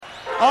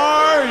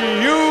Are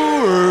you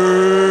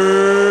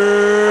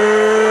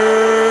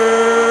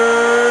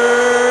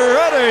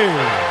ready?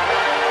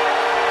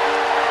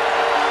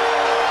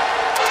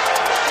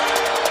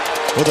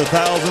 For the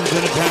thousands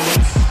in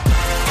attendance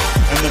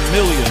and the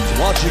millions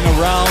watching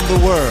around the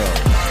world.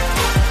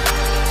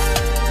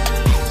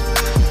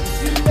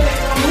 You think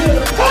I'm here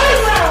to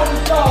play around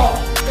with y'all?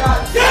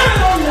 God damn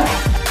it, I'm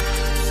not.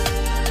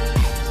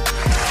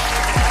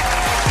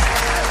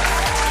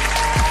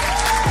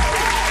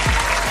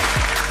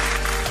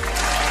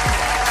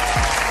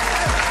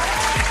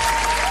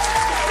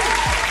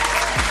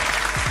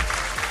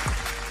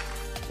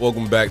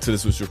 Welcome back to the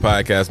Switcher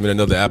Podcast, man.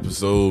 Another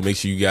episode. Make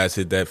sure you guys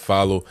hit that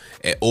follow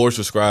or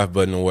subscribe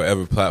button on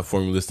whatever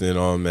platform you're listening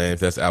on, man. If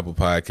that's Apple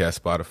Podcast,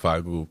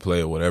 Spotify, Google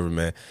Play, or whatever,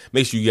 man.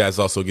 Make sure you guys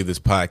also give this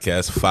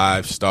podcast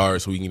 5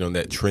 stars so we can get on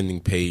that trending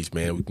page,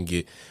 man.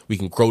 We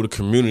can grow the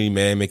community,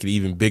 man. Make it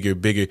even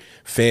bigger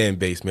fan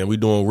base, man. We're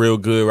doing real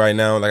good right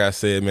now. Like I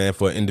said, man,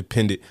 for an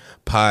independent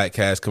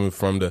podcast coming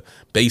from the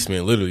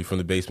basement, literally from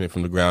the basement,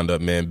 from the ground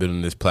up, man.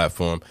 Building this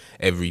platform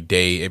every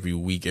day, every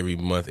week, every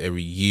month,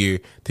 every year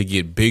to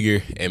get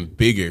bigger and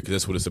bigger, because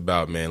that's what it's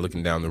about, man.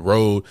 Looking down the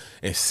road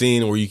and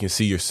seeing where you can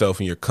see yourself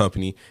and your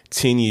company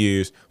 10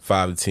 years,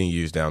 5 to 10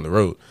 years down the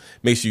road.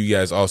 Make sure you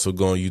guys also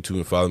go on YouTube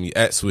and follow me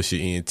at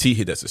SwisherENT.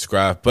 Hit that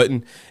subscribe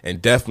button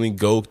and definitely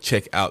go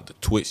check out the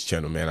Twitch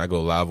channel, man. I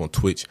go live on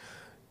Twitch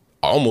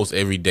almost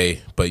every day,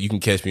 but you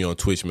can catch me on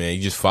Twitch, man.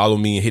 You just follow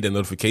me and hit that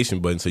notification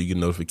button so you get a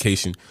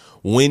notification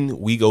when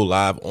we go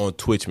live on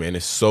Twitch, man.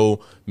 There's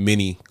so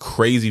many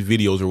crazy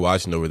videos we're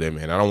watching over there,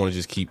 man. I don't want to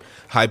just keep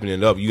hyping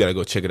it up. You got to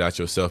go check it out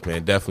yourself,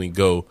 man. Definitely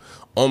go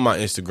on my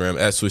Instagram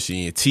at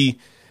SwisherENT,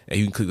 and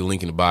you can click the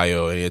link in the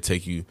bio, and it'll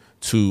take you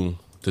to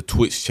the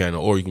Twitch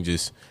channel, or you can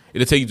just,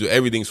 it'll take you to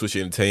everything Swisher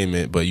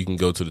Entertainment, but you can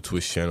go to the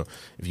Twitch channel.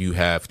 If you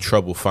have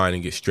trouble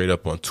finding it straight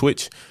up on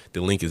Twitch,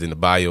 the link is in the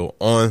bio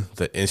on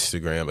the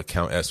Instagram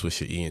account at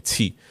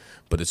SwisherENT.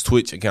 But its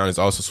Twitch account is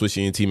also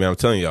SwisherENT, man. I'm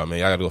telling y'all, man,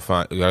 y'all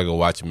gotta go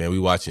watch it, man. We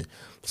watching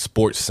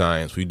sports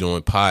science, we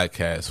doing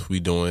podcasts, we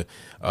doing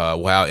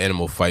wild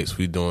animal fights,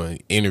 we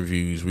doing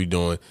interviews, we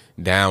doing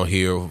down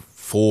here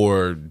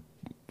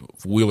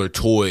 4-wheeler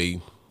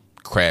toy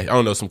crash. I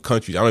don't know, some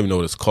countries, I don't even know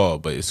what it's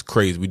called, but it's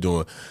crazy. We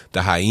doing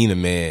the Hyena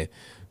Man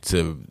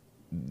to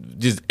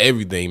just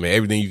everything, man.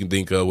 Everything you can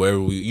think of, wherever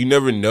you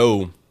never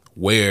know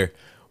where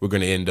we're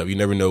going to end up. You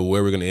never know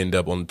where we're going to end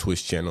up on the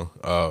Twitch channel.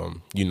 I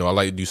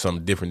like to do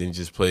something different than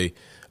just play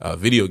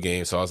video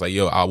games. So I was like,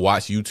 I'll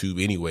watch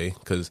YouTube anyway,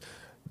 because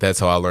that's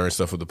how I learn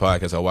stuff for the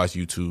podcast. I watch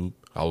YouTube.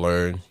 I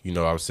learn, you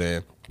know what I'm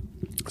saying?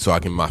 So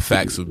my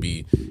facts would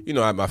be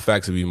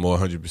more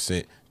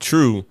 100%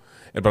 true.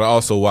 But I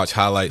also watch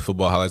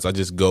football highlights. I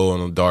just go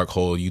on dark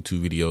hole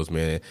YouTube videos,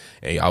 man.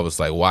 And I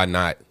was like, why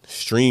not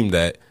stream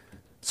that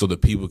so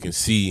that people can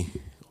see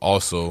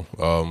also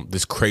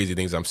this crazy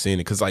things I'm seeing?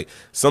 Because like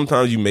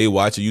sometimes you may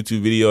watch a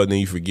YouTube video and then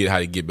you forget how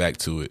to get back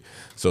to it.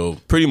 So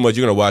pretty much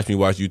you're gonna watch me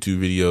watch YouTube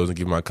videos and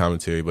give my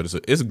commentary. But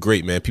it's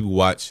great, man. People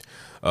watch.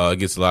 It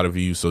gets a lot of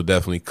views. So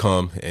definitely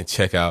come and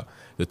check out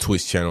the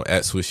Twitch channel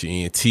at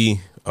SwisherENT.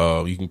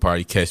 You can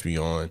probably catch me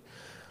on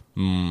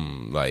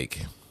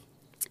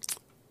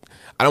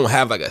I don't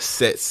have like a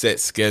set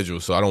schedule,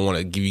 so I don't want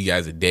to give you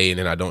guys a day and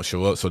then I don't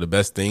show up. So the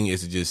best thing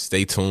is to just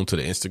stay tuned to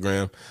the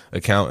Instagram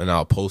account and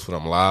I'll post when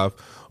I'm live.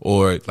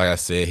 Or like I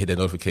said, hit that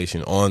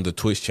notification on the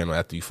Twitch channel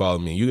after you follow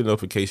me. And you get a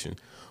notification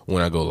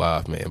when I go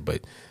live, man.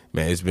 But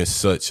man, it's been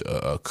such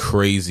a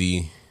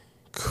crazy,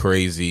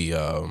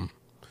 just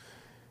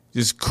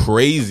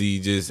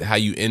how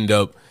you end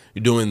up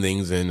doing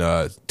things and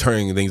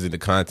turning things into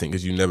content,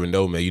 because you never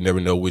know, man. You never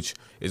know which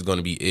is going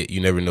to be it. You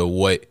never know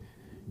what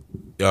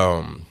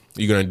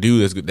you're gonna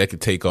do that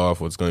could take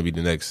off, what's gonna be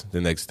the next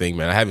thing,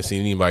 man. I haven't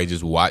seen anybody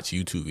just watch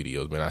YouTube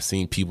videos, man. I've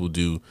seen people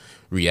do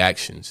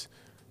reactions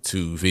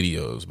to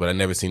videos, but I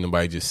never seen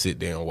nobody just sit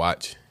there and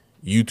watch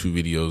YouTube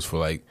videos for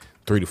like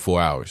 3 to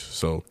 4 hours.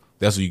 So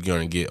that's what you're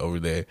gonna get over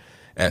there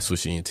at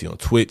SwisherENT on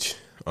Twitch.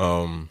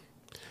 But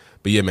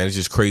yeah, man, it's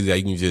just crazy how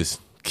you can just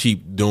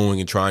keep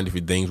doing and trying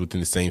different things within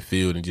the same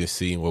field and just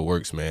seeing what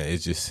works, man.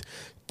 It's just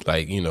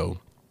like,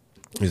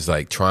 it's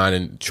like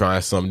trying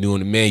something new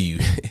in the menu.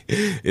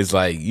 It's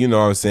like, you know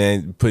what I'm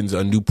saying, putting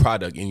a new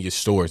product in your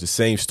store. It's the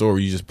same store,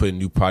 you just putting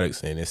new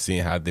products in and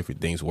seeing how different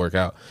things work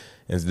out.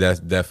 And that's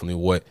definitely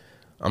what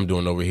I'm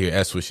doing over here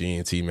at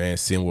SwisherENT, man.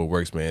 Seeing what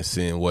works, man.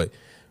 Seeing what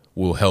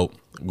will help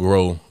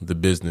grow the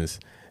business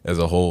as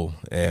a whole.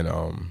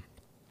 And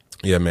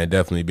yeah, man,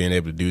 definitely being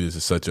able to do this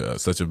is such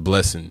a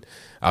blessing.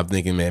 I'm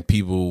thinking, man,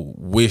 people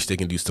wish they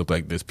can do stuff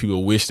like this.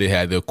 People wish they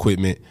had the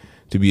equipment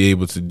to be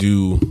able to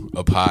do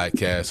a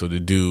podcast or to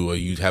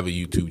have a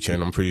YouTube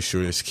channel. I'm pretty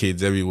sure there's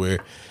kids everywhere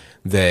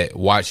that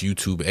watch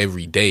YouTube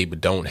every day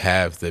but don't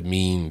have the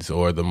means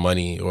or the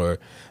money or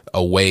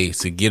a way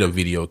to get a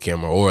video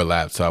camera or a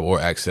laptop or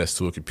access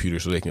to a computer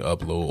so they can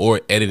upload, or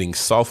editing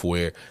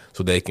software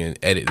so they can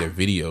edit their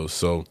videos.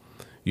 So,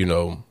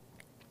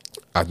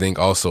 I think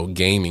also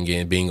gaming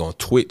and being on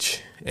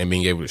Twitch and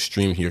being able to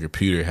stream to your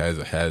computer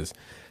has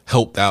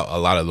helped out a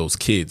lot of those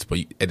kids. But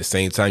at the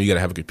same time, you got to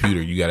have a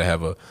computer, you got to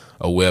have a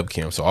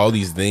webcam. So all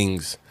these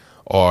things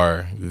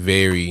are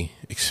very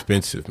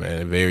expensive,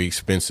 man, very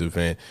expensive.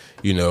 And,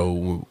 you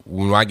know,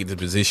 when I get to the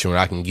position where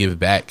I can give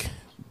back,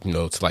 you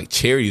know, to like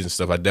charities and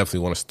stuff, I definitely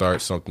want to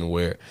start something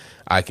where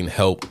I can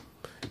help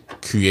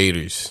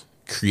creators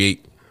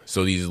create.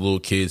 So these little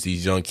kids,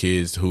 these young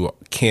kids who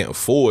can't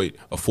afford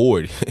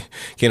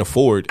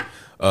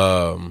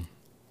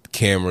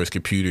cameras,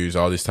 computers,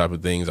 all this type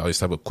of things, all this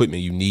type of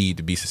equipment you need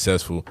to be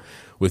successful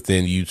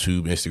within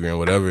YouTube, Instagram,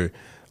 whatever.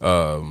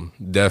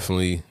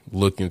 Definitely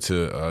looking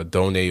to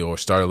donate or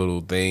start a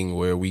little thing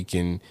where we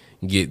can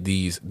get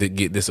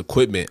this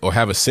equipment, or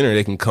have a center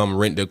that can come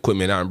rent the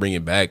equipment out and bring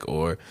it back,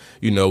 or,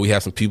 you know, we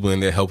have some people in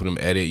there helping them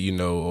edit, you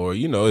know, or,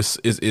 you know,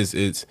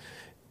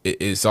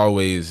 it's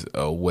always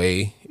a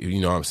way,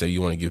 you know what I'm saying,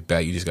 you want to give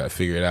back, you just got to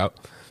figure it out.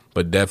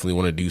 But definitely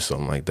want to do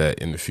something like that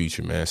in the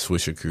future, man.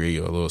 Swisher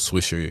Creator, a little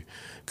Swisher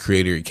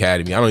Creator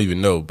Academy. I don't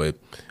even know, but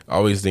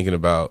always thinking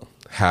about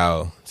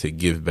how to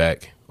give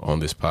back on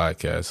this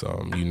podcast.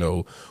 You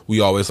know,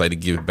 we always like to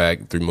give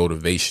back through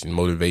motivation.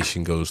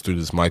 Motivation goes through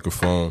this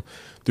microphone,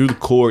 through the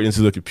cord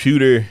into the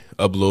computer,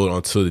 upload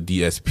onto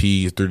the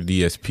DSPs, through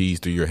the DSPs,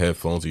 through your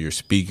headphones or your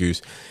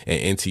speakers, and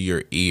into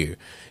your ear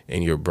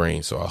and your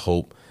brain. So I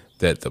hope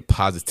that the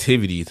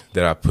positivity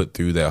that I put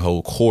through that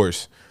whole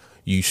course,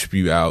 you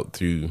spew out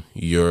through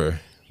your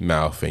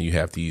mouth, and you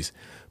have these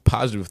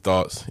positive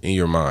thoughts in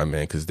your mind,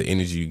 man, because the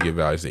energy you give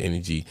out is the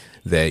energy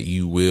that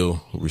you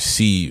will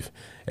receive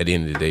at the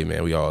end of the day,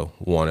 man. We all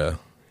want to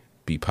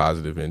be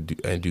positive and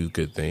do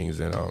good things.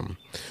 And,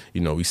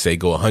 you know, we say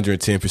go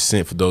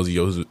 110%. For those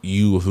of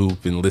you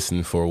who've been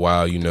listening for a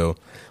while, you know,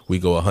 we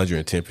go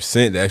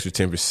 110%. The extra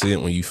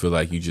 10% when you feel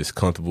like you're just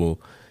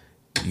comfortable,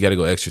 you got to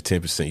go extra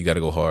 10%. You got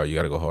to go hard. You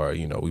got to go hard.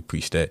 You know, we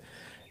preach that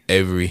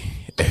every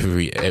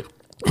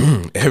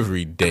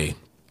day.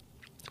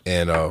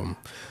 And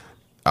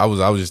I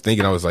was just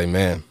thinking, I was like,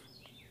 man,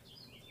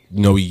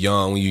 you know,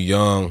 when you're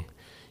young,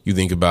 you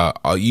think about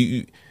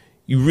you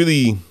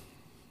really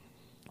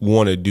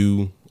want to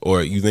do,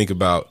 or you think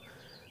about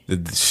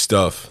the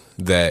stuff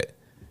that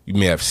you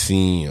may have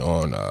seen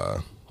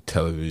on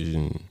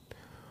television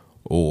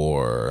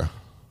or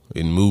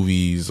in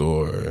movies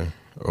or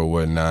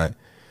whatnot.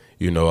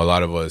 You know, a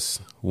lot of us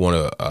want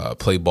to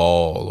play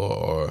ball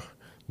or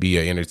be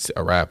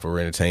a rapper or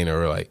entertainer,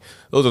 or like,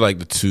 those are like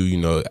the two, you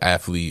know,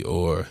 athlete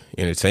or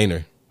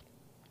entertainer.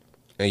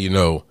 And, you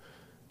know,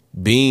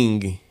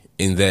 being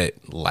in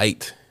that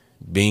light,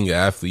 being an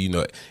athlete, you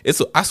know,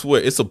 I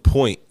swear it's a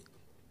point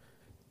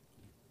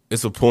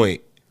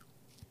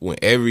when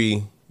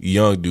every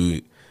young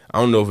dude, I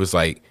don't know if it's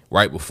like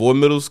right before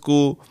middle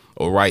school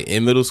or right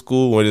in middle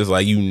school, when it's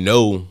like, you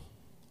know,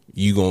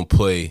 you gonna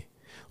play,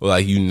 or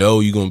like, you know,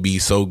 you're going to be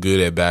so good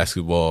at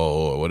basketball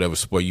or whatever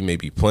sport you may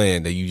be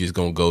playing that you just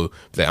going to go,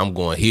 like, I'm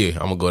going here,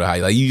 I'm going to go to high.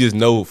 Like, you just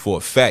know for a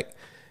fact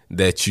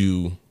that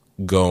you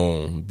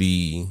going to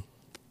be,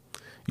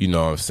 you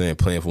know what I'm saying,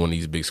 playing for one of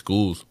these big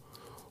schools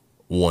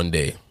one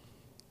day.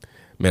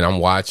 Man, I'm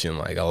watching,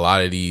 like, a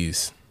lot of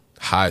these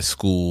high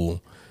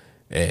school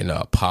and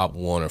Pop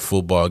Warner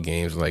football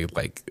games. Like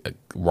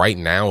right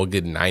now, a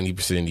good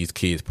 90% of these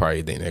kids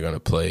probably think they're going to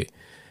play.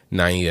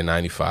 90 to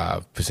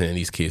 95% of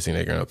these kids think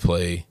they're going to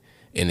play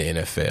in the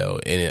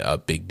NFL, in a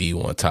big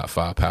D1 top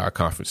 5 power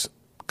conference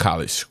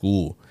college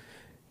school.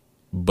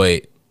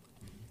 But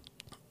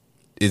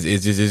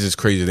it's just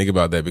crazy to think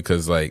about that,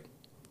 because, like,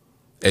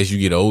 as you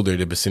get older,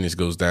 the percentage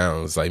goes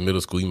down. It's like middle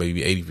school, you may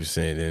be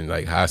 80%, and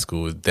like high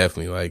school is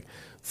definitely like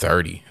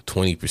 30,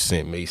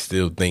 20% may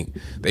still think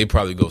they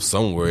probably go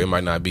somewhere. It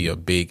might not be a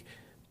big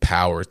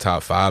power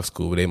top 5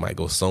 school, but they might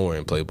go somewhere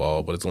and play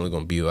ball, but it's only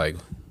going to be like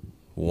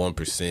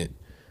 1%.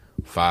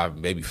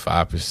 Maybe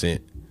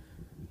 5%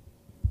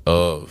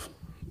 of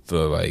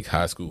the like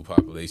high school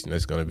population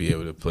that's going to be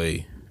able to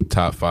play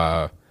top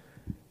 5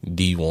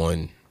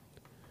 D1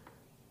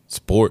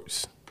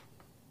 sports,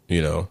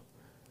 you know.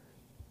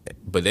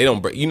 But they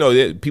don't, you know,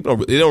 they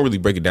don't really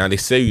break it down. They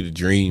sell you the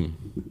dream,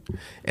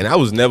 and I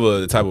was never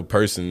the type of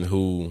person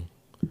who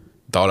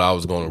thought I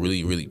was going to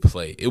really, really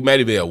play. It might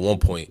have been at one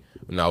point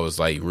when I was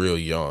like real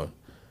young.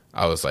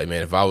 I was like,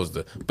 man, if I was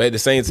but at the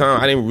same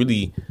time,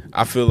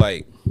 I feel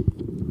like,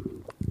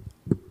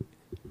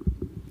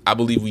 I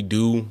believe we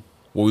do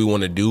what we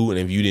want to do, and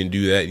if you didn't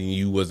do that, then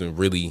you didn't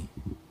really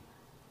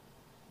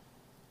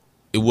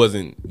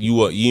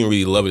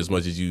love it as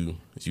much as you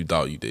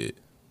thought you did.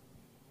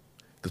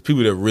 Because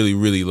people that really,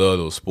 really love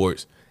those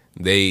sports,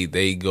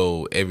 they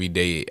go every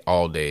day,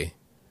 all day.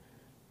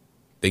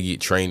 They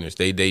get trainers.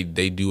 They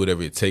do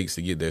whatever it takes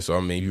to get there. So I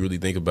mean, if you really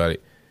think about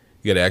it,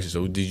 you got to ask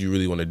yourself, did you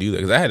really want to do that?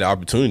 Because I had the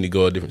opportunity to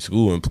go to a different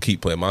school and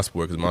keep playing my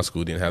sport, because my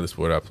school didn't have the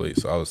sport I played.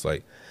 So I was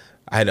like,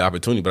 I had the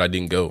opportunity, but I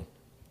didn't go.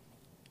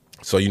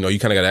 So, you know, you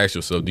kind of got to ask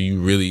yourself, do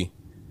you really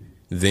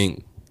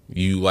think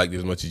you liked it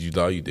as much as you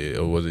thought you did?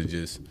 Or was it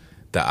just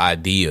the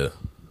idea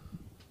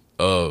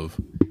of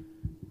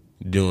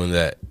doing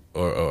that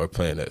or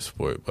playing that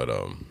sport? But,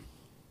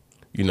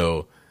 you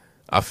know,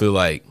 I feel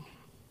like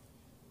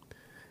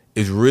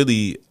it's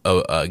really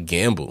a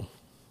gamble.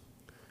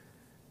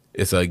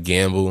 It's a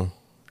gamble,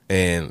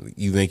 and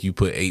you think you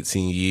put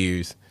 18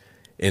 years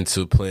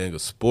into playing a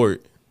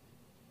sport,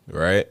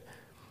 right?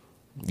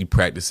 You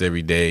practice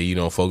every day. You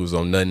don't focus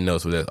on nothing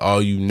else. But that's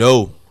all you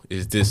know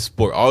is this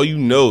sport. All you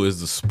know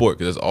is the sport,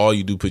 because that's all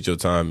you do. Put your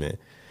time in,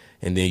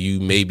 and then you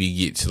maybe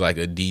get to like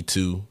a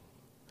D2,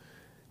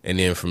 and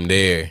then from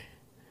there,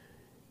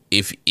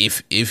 if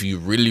you're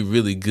really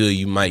really good,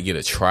 you might get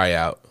a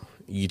tryout.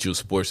 You get you a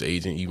sports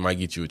agent. You might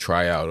get you a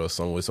tryout or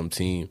some with some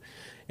team,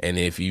 and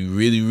if you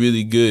really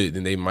really good,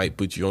 then they might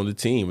put you on the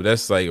team. But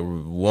that's like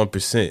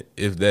 1%,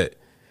 if that.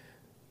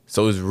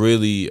 So it's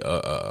really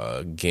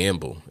a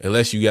gamble,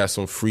 unless you got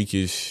some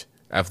freakish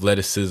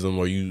athleticism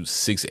or you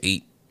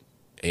 6'8",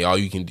 and all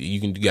you can do,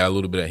 you got a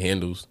little bit of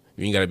handles.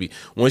 You ain't gotta be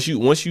once you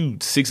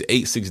 6'8",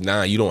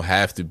 6'9", you don't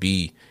have to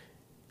be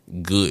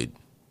good.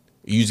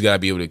 You just gotta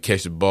be able to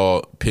catch the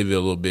ball, pivot a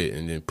little bit,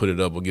 and then put it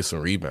up or get some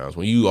rebounds.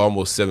 When you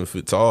almost 7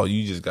 foot tall,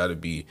 you just gotta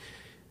be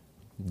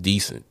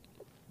decent.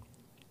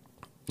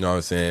 You know what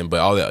I'm saying?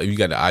 But all that, you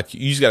got the IQ.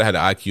 You just gotta have the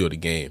IQ of the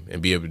game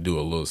and be able to do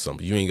a little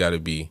something. You ain't gotta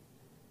be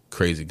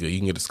crazy good. You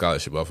can get a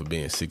scholarship off of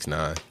being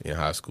 6'9" in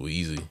high school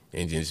easy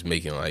and just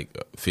making like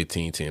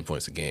 10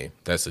 points a game.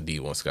 That's a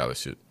D1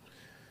 scholarship.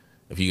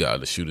 If you got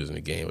other shooters in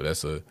the game, but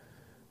that's a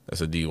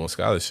D1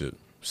 scholarship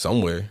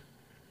somewhere.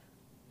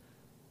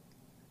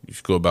 You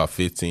score about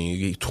 15,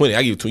 you get 20.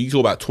 I give you 20. You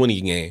score about 20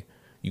 a game.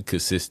 You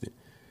consistent.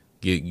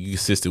 You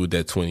consistent with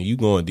that 20. You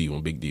going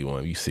D1, big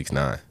D1. You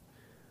 6'9".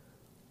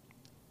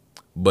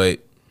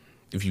 But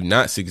if you're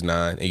not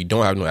 6'9" and you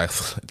don't have no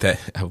that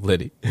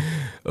athletic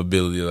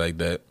ability like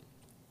that,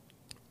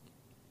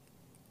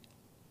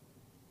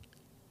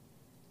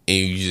 and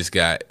you just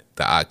got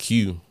the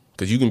IQ,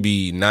 because you can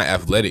be not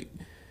athletic.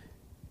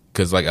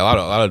 Because like a lot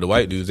of the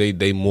white dudes,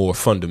 they more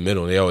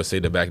fundamental. They always say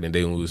that back in the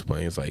day when we was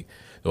playing, it's like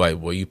the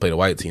white boy, you play the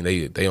white team,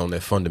 they on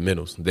their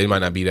fundamentals. They might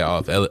not be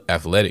that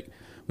athletic,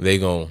 but they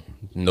gonna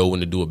know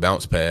when to do a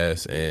bounce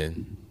pass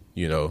and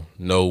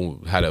know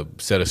how to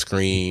set a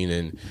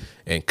screen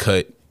and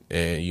cut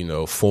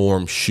and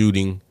form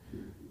shooting.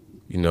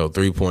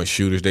 3-point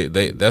shooters.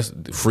 They that's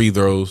free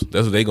throws.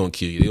 That's what they gonna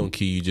kill you. They gonna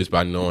kill you just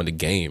by knowing the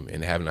game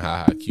and having a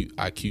high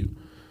IQ.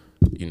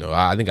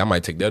 I think I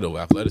might take that over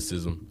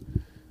athleticism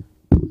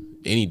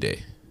any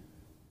day.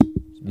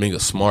 Being a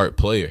smart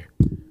player.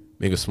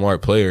 Being a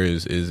smart player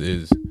is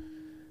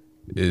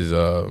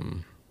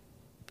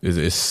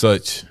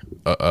such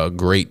a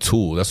great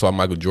tool. That's why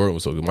Michael Jordan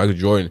was so good. Michael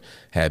Jordan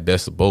had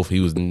best of both.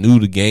 He was new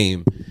to the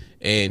game,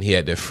 and he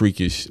had that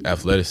freakish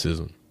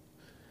athleticism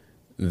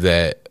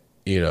that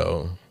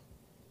you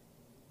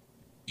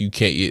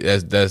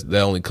can't.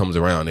 That only comes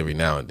around every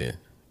now and then.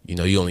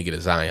 You only get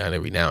a Zion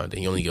every now and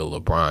then. You only get a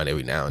LeBron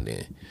every now and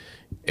then.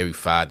 Every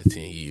 5 to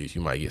 10 years,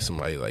 you might get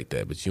somebody like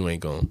that, but you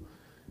ain't gonna,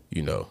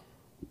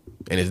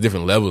 and there's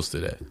different levels to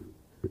that.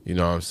 You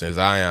know what I'm saying?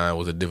 Zion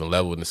was a different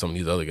level than some of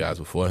these other guys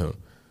before him.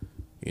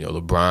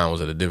 LeBron was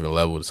at a different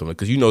level than somebody,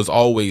 because it's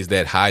always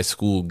that high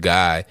school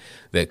guy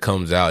that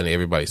comes out and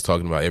everybody's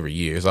talking about every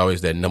year. It's always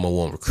that number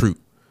one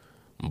recruit.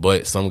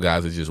 But some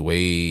guys are just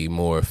way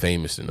more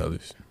famous than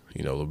others.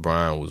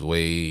 LeBron was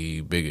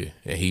way bigger,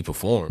 and he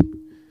performed,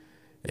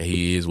 and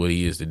he is what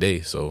he is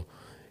today. So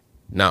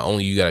not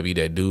only you got to be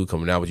that dude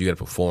coming out, but you got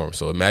to perform.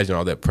 So imagine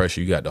all that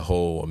pressure. You got the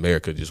whole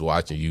America just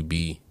watching you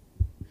be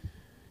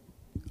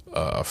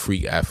a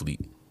freak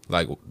athlete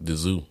like the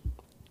Zoo,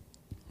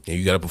 and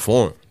you got to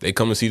perform. They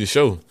come and see the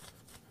show.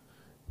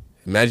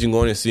 Imagine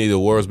going and seeing the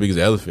world's biggest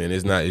elephant.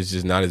 It's not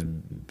as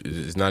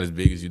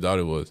big as you thought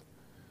it was.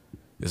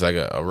 It's like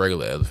a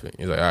regular elephant.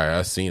 It's like, all right,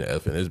 I've seen an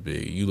elephant this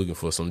big. You looking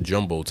for some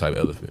jumbo type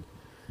elephant.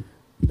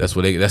 That's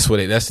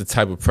the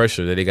type of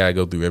pressure that they gotta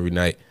go through every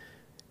night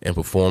and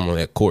perform on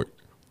that court.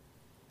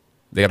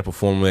 They gotta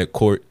perform on that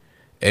court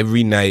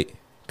every night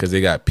because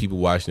they got people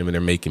watching them, and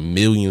they're making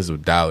millions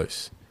of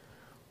dollars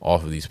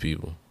off of these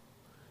people.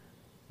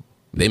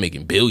 They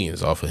making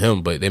billions off of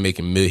him, but he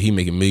making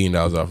 $1 million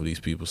off of these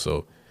people.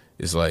 So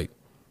it's like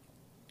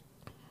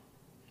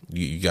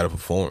you gotta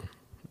perform.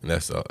 And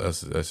that's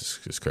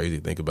just crazy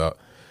to think about.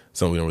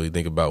 Something we don't really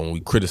think about when we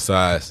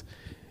criticize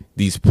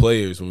these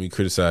players, when we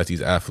criticize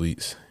these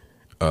athletes.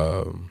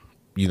 When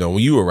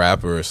you a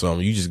rapper or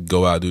something, you just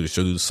go out and do the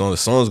show, do the song. The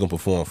song's gonna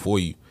perform for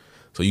you.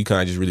 So you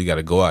kind of just really got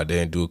to go out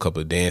there and do a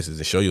couple of dances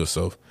and show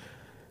yourself.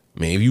 I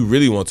mean, if you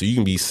really want to, you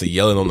can be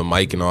yelling on the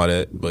mic and all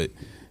that, but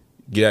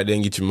get out there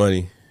and get your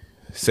money,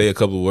 say a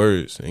couple of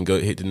words, and go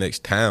hit the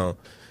next town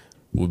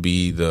would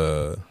be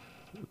the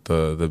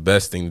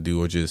best thing to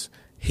do, or just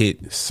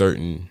hit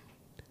certain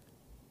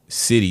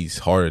cities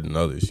harder than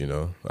others.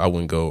 I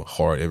wouldn't go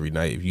hard every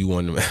night. If you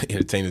want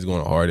entertainers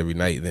going hard every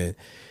night, then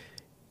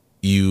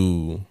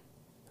your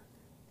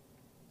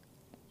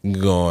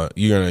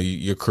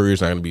career's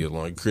not gonna be as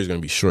long. Your career's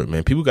gonna be short,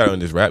 man. People got on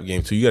this rap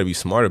game too. You gotta be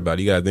smart about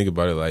it. You gotta think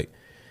about it like,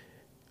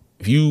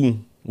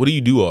 what do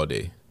you do all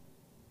day?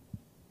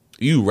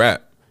 You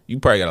rap. You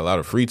probably got a lot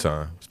of free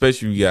time,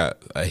 especially if you got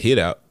a hit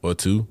out or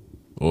two,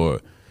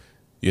 or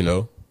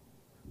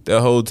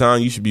That whole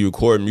time you should be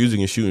recording music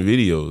and shooting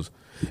videos.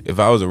 If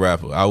I was a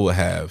rapper, I would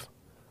have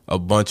a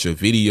bunch of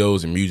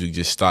videos and music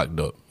just stocked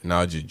up, and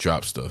I would just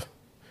drop stuff.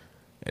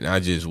 And I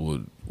just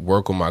would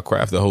work on my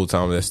craft the whole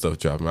time that stuff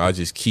dropping. I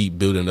just keep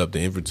building up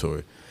the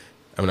inventory.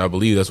 I mean, I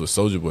believe that's what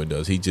Soulja Boy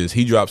does. He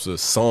drops a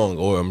song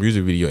or a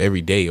music video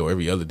every day or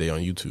every other day on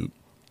YouTube.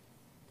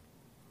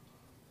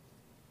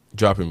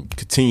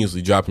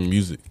 Continuously dropping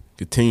music,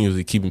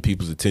 continuously keeping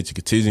people's attention,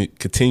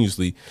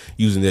 continuously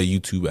using that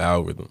YouTube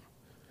algorithm.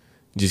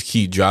 Just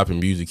keep dropping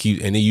music,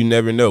 and then you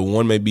never know.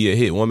 One may be a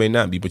hit, one may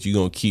not be, but you're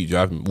gonna keep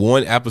dropping.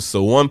 One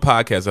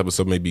podcast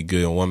episode may be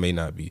good, and one may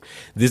not be.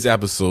 This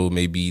episode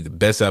may be the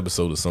best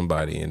episode of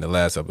somebody, and the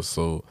last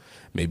episode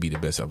may be the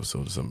best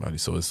episode of somebody.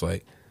 So it's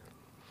like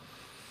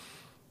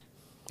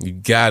you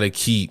gotta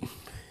keep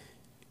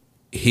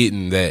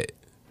hitting that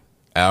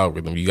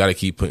algorithm. You gotta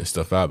keep putting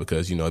stuff out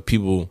because you know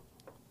people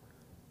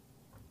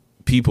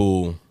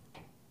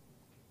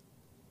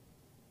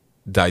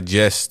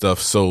digest stuff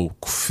so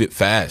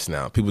fast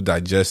now. People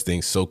digest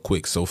things so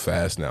quick, so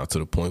fast now, to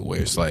the point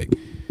where it's like,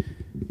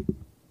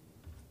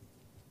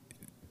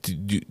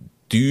 do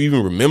you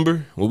even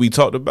remember what we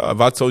talked about?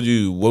 If I told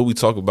you what we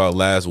talked about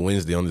last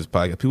Wednesday on this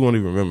podcast, people won't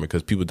even remember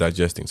because people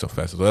digest things so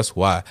fast. So that's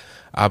why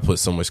I put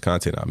so much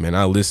content out, man.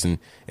 I listen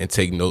and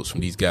take notes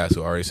from these guys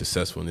who are already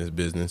successful in this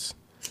business.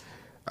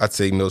 I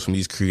take notes from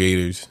these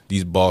creators,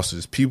 these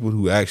bosses, people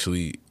who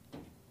actually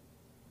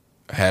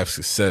have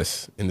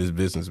success in this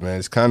business, man.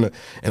 It's kind of,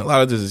 and a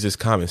lot of this is just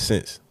common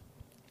sense.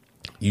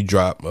 You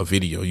drop a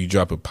video, you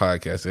drop a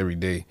podcast every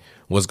day,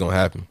 what's going to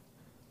happen?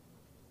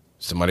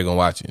 Somebody going to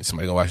watch it.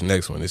 Somebody going to watch the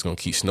next one. It's going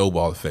to keep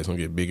snowball effects. It's going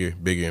to get bigger,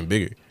 bigger, and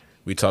bigger.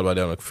 We talked about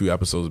that on a few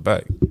episodes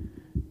back.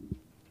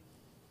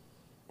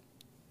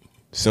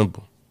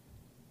 Simple.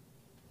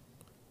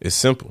 It's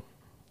simple.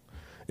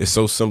 It's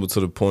so simple to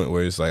the point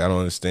where it's like, I don't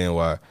understand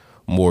why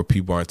more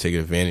people aren't taking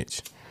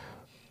advantage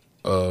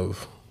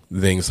of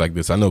things like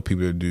this. I know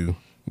people that do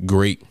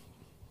great.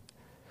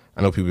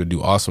 I know people that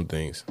do awesome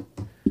things.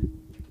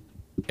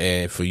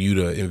 And for you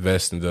to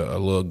invest in a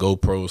little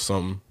GoPro or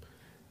something,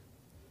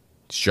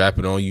 strap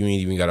it on, you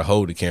ain't even got to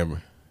hold the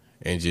camera,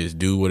 and just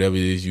do whatever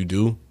it is you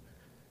do,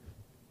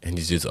 and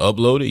just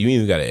upload it. You ain't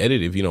even got to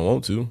edit it if you don't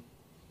want to.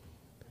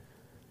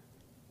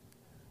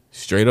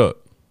 Straight up.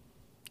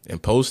 And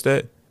post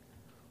that.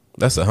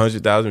 That's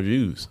 100,000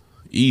 views.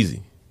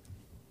 Easy.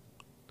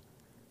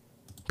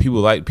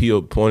 People like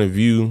point of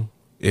view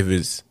if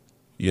it's,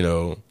 you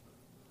know,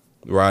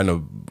 riding a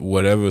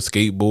whatever,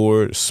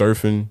 skateboard,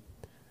 surfing,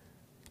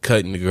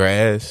 cutting the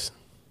grass.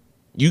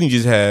 You can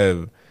just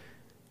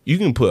you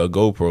can put a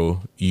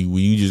GoPro where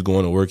you just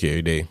going to work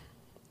every day,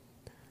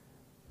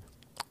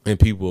 and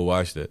people will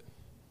watch that.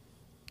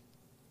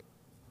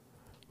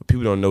 But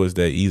people don't know it's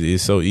that easy.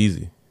 It's so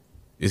easy.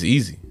 It's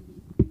easy.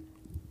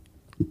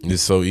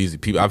 It's so easy.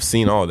 I've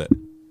seen all that.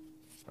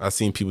 I've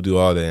seen people do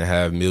all that and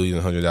have millions,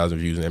 100,000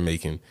 views, and they're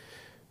making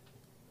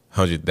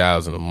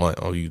 100,000 a month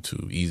on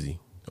YouTube, easy,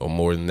 or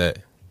more than that.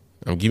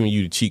 I'm giving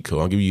you the cheat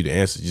code. I'm giving you the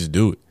answer. Just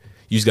do it.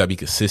 You just gotta be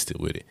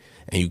consistent with it,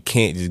 and you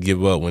can't just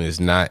give up when it's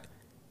not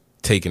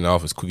taking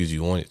off as quick as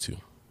you want it to.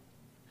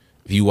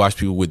 If you watch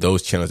people with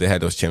those channels, they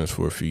had those channels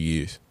for a few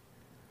years.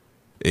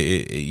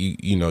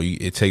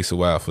 It takes a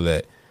while for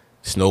that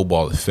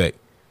snowball effect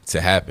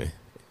to happen.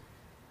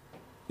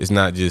 It's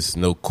not just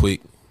no quick.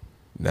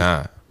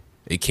 Nah.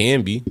 It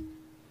can be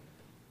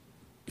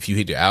if you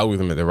hit the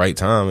algorithm at the right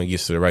time and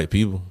gets to the right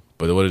people.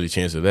 But what are the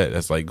chances of that?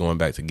 That's like going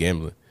back to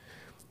gambling.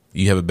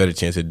 You have a better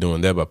chance of doing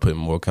that by putting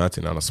more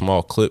content on. A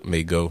small clip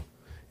may go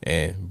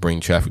and bring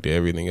traffic to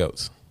everything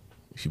else.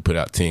 If you put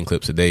out 10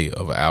 clips a day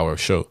of an hour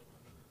show,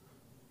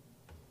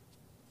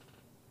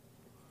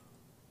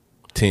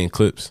 10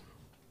 clips,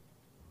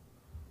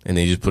 and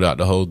then you just put out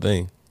the whole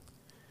thing,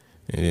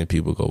 and then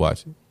people go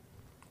watch it.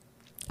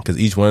 Because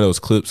each one of those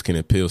clips can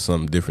appeal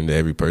something different to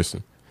every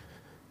person.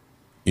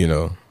 You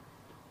know,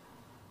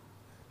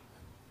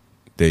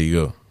 there you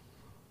go.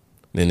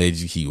 Then they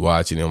just keep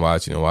watching and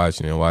watching and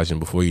watching and watching.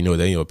 Before you know it,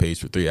 they ain't on your page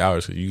for 3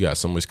 hours because you got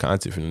so much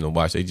content for them to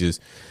watch.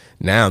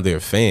 Now they're a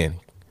fan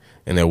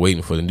and they're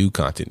waiting for the new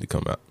content to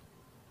come out.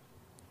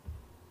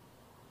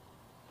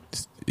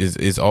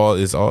 It's all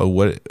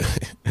what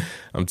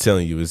I'm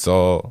telling you. It's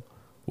all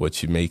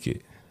what you make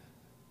it.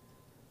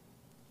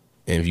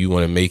 And if you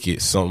want to make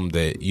it something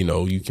that, you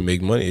know, you can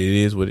make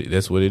money,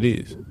 that's what it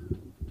is.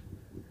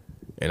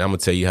 And I'm going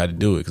to tell you how to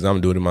do it because I'm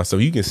doing it myself.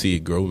 You can see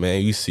it grow,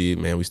 man. You see it,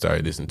 man. We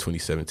started this in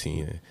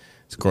 2017. And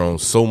it's grown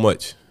so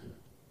much.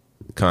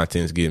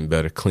 Content's getting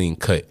better, clean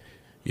cut,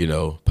 you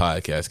know,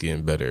 podcast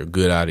getting better,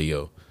 good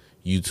audio,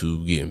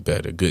 YouTube getting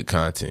better, good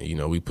content. You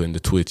know, we putting the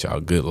Twitch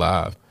out, good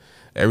live.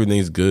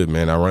 Everything's good,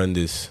 man. I run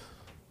this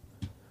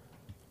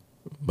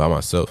by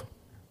myself.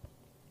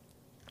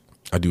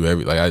 I do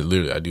everything. I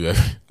do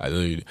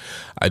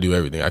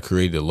everything. I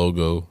created a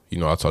logo. You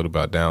know, I talked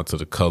about down to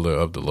the color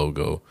of the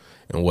logo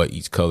and what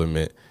each color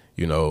meant,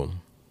 you know,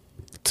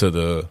 to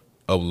the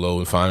upload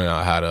and finding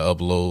out how to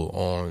upload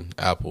on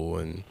Apple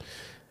and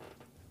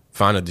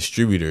find a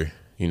distributor.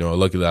 You know,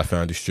 luckily I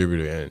found a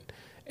distributor and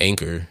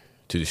Anchor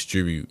to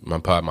distribute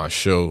my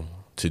show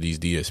to these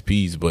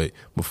DSPs. But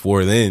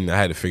before then, I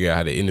had to figure out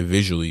how to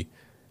individually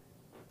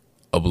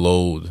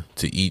upload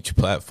to each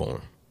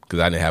platform because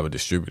I didn't have a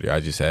distributor. I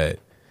just had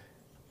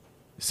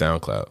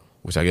SoundCloud,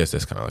 which I guess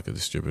that's kind of like a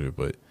distributor.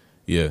 But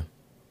yeah,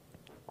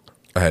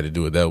 I had to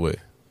do it that way.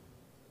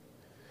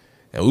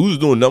 And we was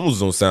doing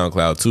numbers on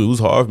SoundCloud too. It was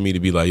hard for me to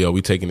be like, yo,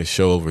 we taking the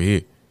show over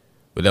here.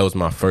 But that was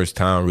my first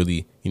time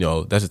really,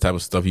 that's the type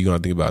of stuff you're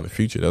going to think about in the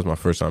future. That was my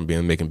first time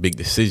making big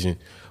decision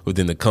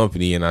within the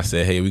company. And I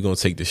said, hey, we're going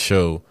to take the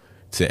show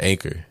to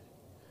Anchor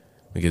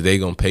because they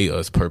going to pay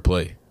us per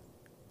play.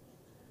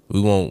 We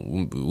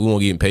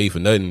won't get paid for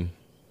nothing.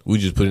 We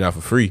just put it out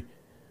for free.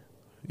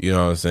 You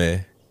know what I'm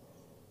saying?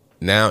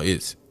 Now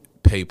it's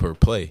pay per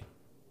play.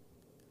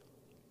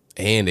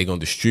 And they're going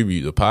to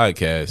distribute the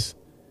podcast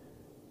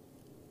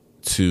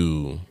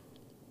to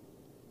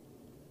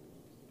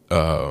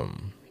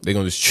they're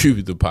going to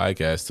distribute the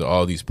podcast to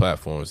all these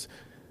platforms: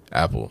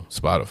 Apple,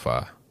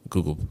 Spotify,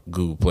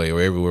 Google Play, or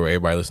everywhere where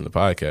everybody listens to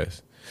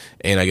podcasts.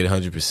 And I get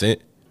 100%.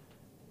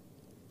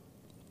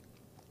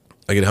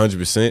 I get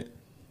 100%.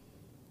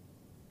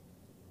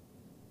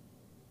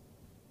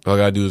 All I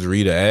got to do is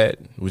read an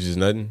ad, which is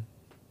nothing.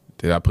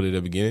 Did I put it at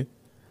the beginning?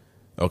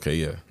 Okay,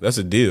 yeah. That's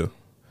a deal.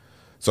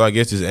 So I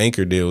guess this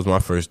Anchor deal was my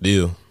first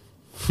deal.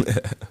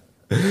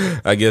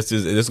 I guess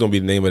this is going to be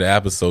the name of the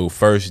episode,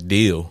 First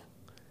Deal.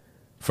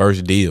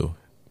 First Deal.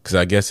 Because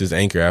I guess this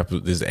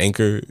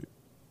Anchor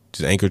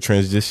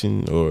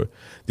transition or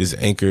this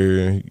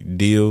Anchor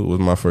deal was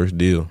my first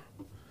deal.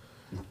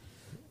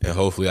 And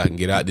hopefully I can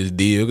get out this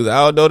deal because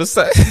I don't know the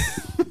say.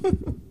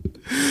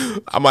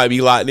 I might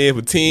be locked in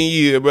for 10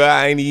 years, bro.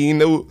 I ain't even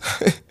know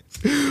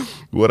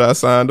what I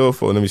signed up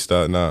for. Let me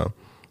start now.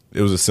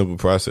 It was a simple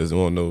process. It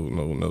won't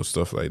no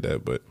stuff like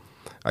that. But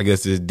I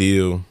guess this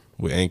deal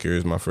with Anchor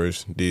is my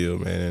first deal,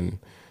 man. And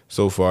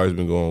so far it's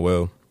been going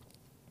well.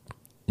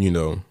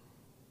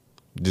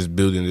 Just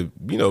building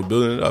it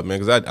up, man.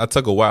 Because I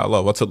took a while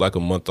off. I took like a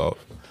month off.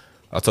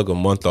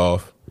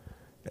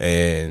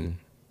 And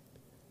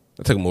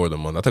I took more than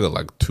a month. I took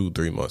like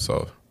 2-3 months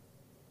off.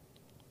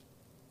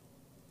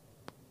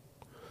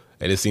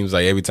 And it seems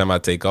like every time I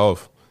take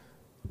off,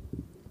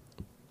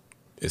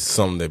 it's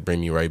something that bring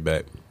me right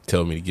back,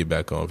 tell me to get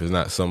back on. If it's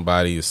not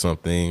somebody or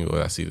something,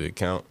 or I see the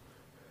account,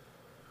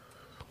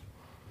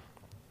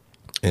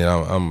 and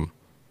I'm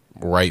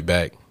right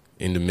back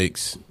in the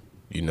mix,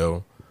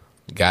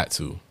 got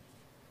to.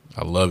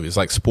 I love it. It's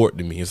like sport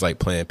to me. It's like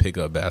playing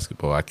pickup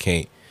basketball. I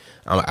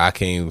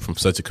came from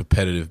such a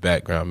competitive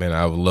background, man.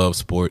 I love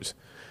sports.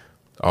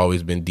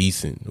 Always been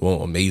decent.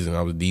 Well, amazing.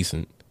 I was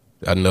decent.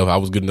 I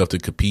was good enough to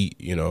compete,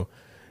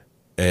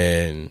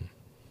 and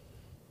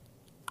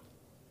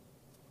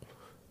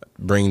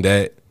bring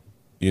that,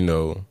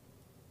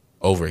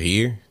 over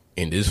here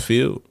in this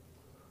field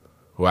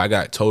where I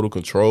got total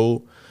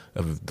control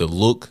of the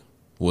look,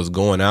 what's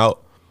going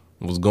out,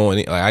 what's going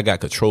in. Like I got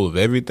control of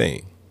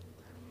everything.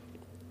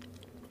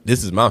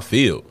 This is my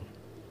field.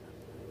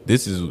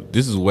 This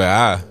is where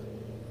I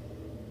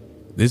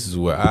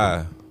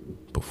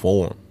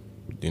perform.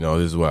 This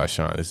is where I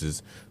shine. This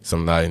is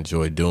something I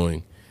enjoy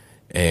doing.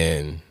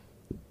 And,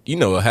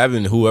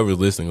 having whoever's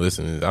listening,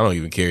 I don't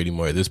even care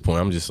anymore at this point.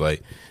 I'm just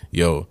like,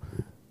 yo,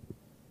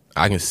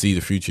 I can see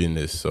the future in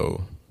this.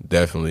 So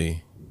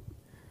definitely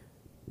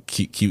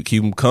keep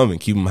them coming.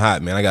 Keep them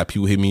hot, man. I got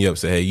people hit me up,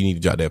 say, hey, you need to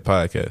drop that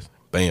podcast.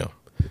 Bam.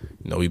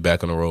 We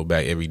back on the road,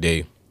 back every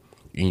day.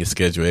 In your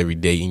schedule every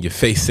day, in your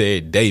face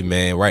every day,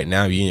 man. Right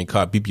now, you're in your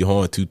car, beep your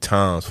horn 2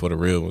 times for the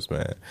real ones,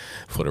 man.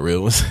 For the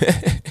real ones.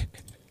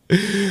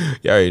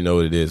 Y'all already know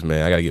what it is,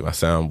 man. I gotta get my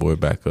soundboard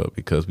back up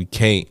because we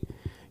can't,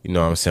 you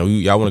know what I'm saying?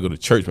 Y'all want to go to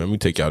church, man. Let me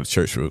take y'all to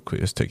church real quick.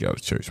 Let's take y'all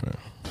to church, man.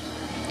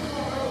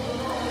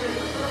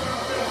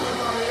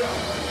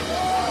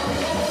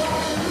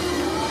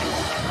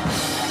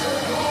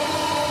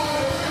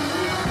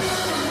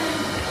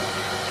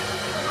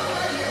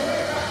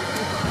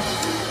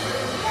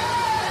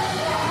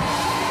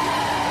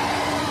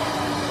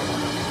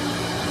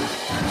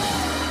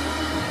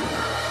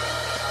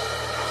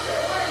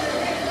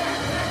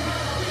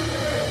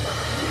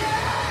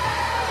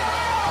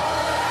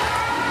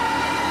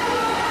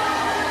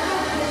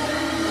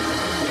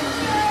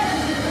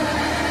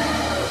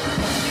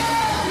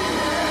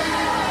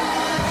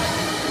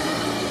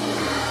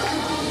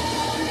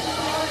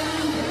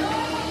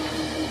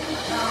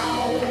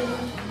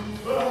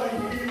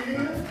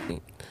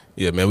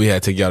 Yeah, man, we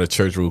had to take y'all to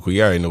church real quick.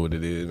 You already know what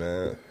it is,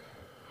 man.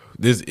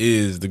 This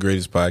is the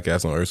greatest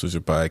podcast on earth,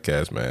 Switcher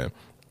Podcast, man.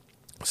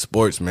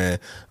 Sports, man.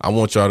 I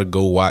want y'all to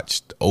go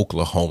watch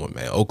Oklahoma,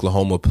 man.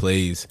 Oklahoma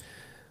plays.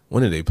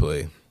 When did they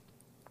play?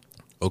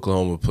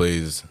 Oklahoma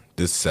plays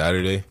this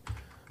Saturday.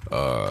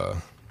 Who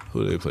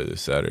do they play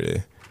this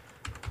Saturday?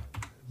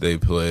 They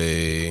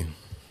play.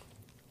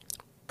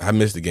 I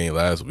missed the game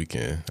last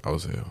weekend. I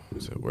was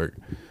at work.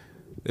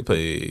 They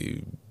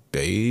play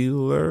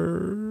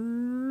Baylor.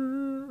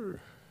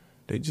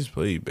 They just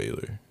played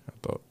Baylor. I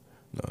thought.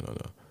 No.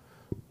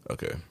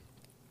 Okay.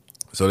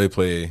 So they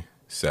play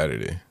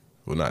Saturday.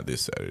 Well, not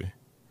this Saturday.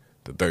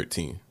 the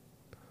 13th,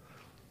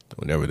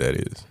 whenever that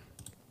is.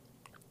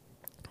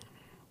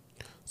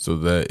 So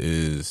that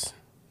is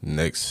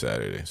next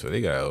Saturday. So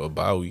they got a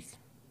bye week.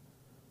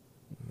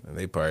 And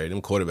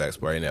them quarterbacks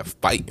probably in there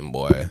fighting,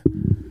 boy.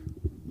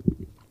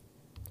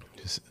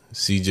 Just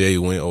CJ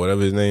Went, or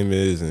whatever his name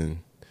is, and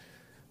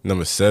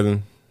number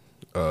 7,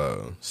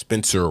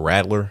 Spencer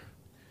Rattler.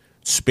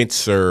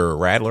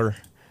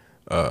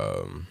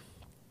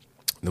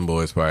 Them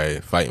boys probably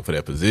fighting for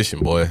that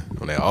position, boy,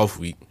 on that off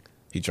week.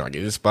 He trying to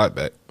get his spot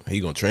back. He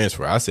gonna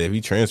transfer. I said if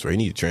he transfer, he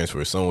need to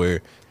transfer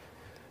somewhere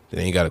that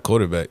ain't got a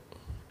quarterback.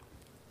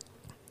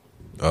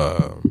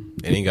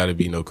 It ain't got to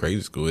be no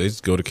crazy school. They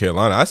just go to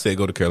Carolina. I said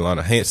go to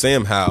Carolina.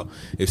 Sam Howell.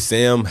 If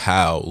Sam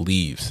Howell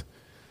leaves,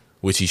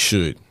 which he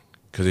should,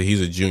 because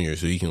he's a junior,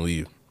 so he can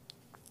leave.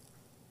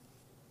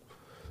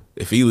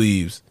 If he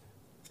leaves,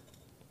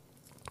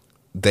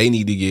 they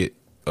need to get,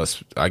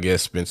 I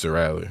guess, Spencer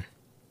Rattler.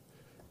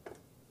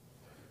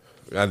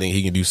 I think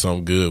he can do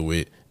something good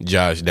with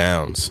Josh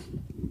Downs.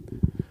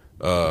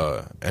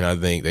 And I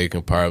think they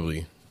can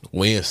probably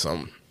win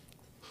something.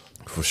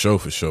 For sure.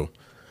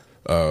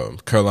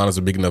 Carolina's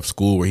a big enough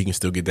school where he can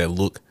still get that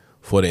look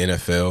for the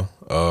NFL.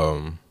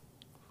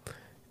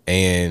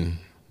 And,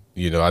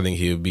 I think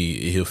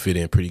he'll fit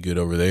in pretty good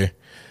over there.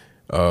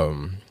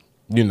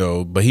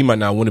 But he might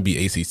not want to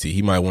be ACC.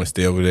 He might want to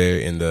stay over there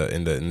in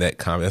that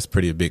conference. That's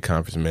pretty a big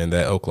conference, man.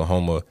 That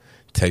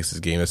Oklahoma-Texas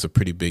game, that's a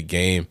pretty big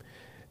game.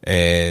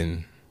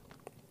 And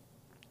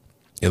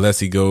unless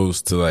he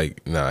goes to he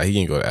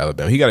can't go to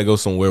Alabama. He got to go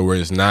somewhere where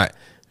there's not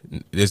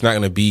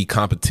going to be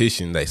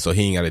competition, so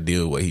he ain't got to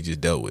deal with what he just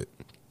dealt with.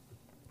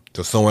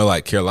 So somewhere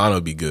like Carolina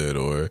would be good,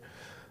 or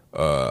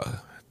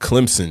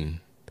Clemson.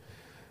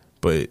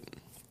 But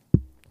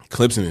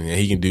Clemson,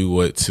 he can do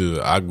what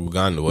to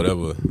Aguganda,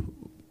 whatever,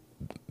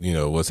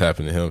 what's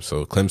happened to him.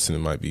 So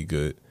Clemson might be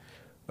good.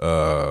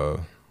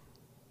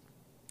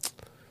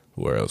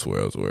 Where else?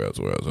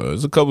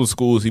 There's a couple of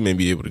schools he may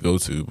be able to go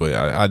to, but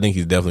I think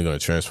he's definitely going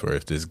to transfer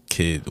if this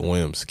kid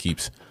Williams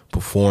keeps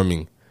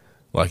performing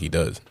like he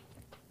does,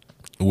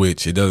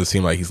 which it doesn't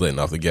seem like he's letting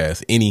off the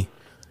gas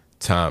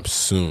anytime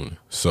soon.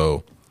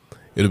 So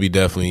it'll be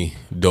definitely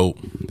dope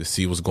to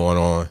see what's going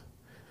on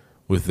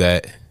with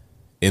that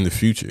in the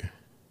future.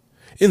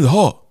 In the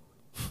hall.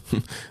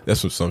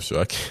 That's from some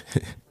show. I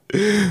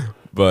can't.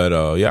 But,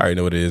 y'all already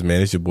know what it is,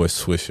 man. It's your boy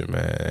Swisher,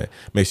 man.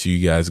 Make sure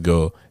you guys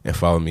go and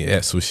follow me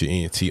at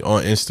SwisherENT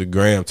on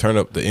Instagram. Turn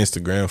up the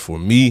Instagram for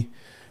me.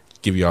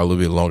 Give y'all a little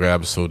bit longer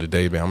episode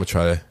today, man. I'm going to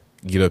try to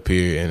get up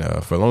here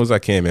and for as long as I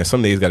can, man.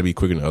 Some days got to be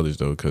quicker than others,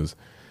 though, because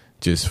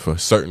just for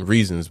certain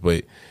reasons.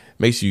 But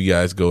make sure you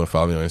guys go and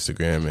follow me on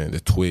Instagram and the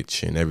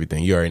Twitch and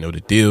everything. You already know the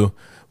deal.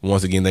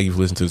 Once again, thank you for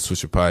listening to the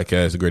Swisher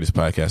Podcast, the greatest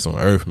podcast on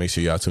earth. Make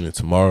sure y'all tune in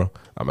tomorrow.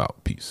 I'm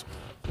out. Peace.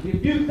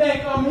 If you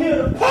think I'm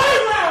here to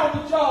play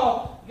around with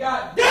y'all,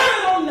 God damn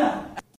it, I'm not.